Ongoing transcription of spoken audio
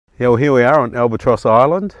Yeah, well, here we are on Albatross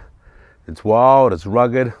Island. It's wild, it's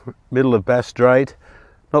rugged, middle of Bass Strait.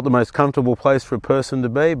 Not the most comfortable place for a person to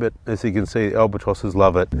be, but as you can see, the albatrosses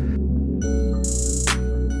love it.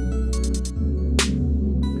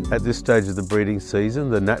 At this stage of the breeding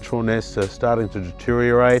season, the natural nests are starting to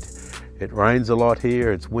deteriorate. It rains a lot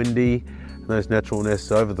here, it's windy, and those natural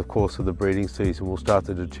nests over the course of the breeding season will start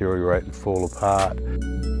to deteriorate and fall apart.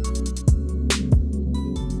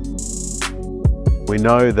 We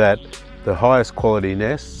know that the highest quality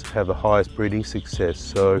nests have the highest breeding success.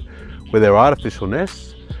 So with our artificial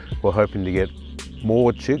nests, we're hoping to get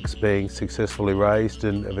more chicks being successfully raised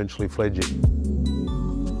and eventually fledging.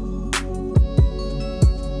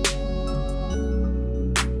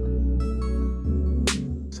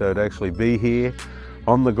 So to actually be here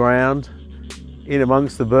on the ground, in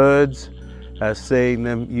amongst the birds, seeing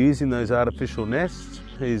them using those artificial nests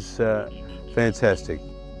is fantastic.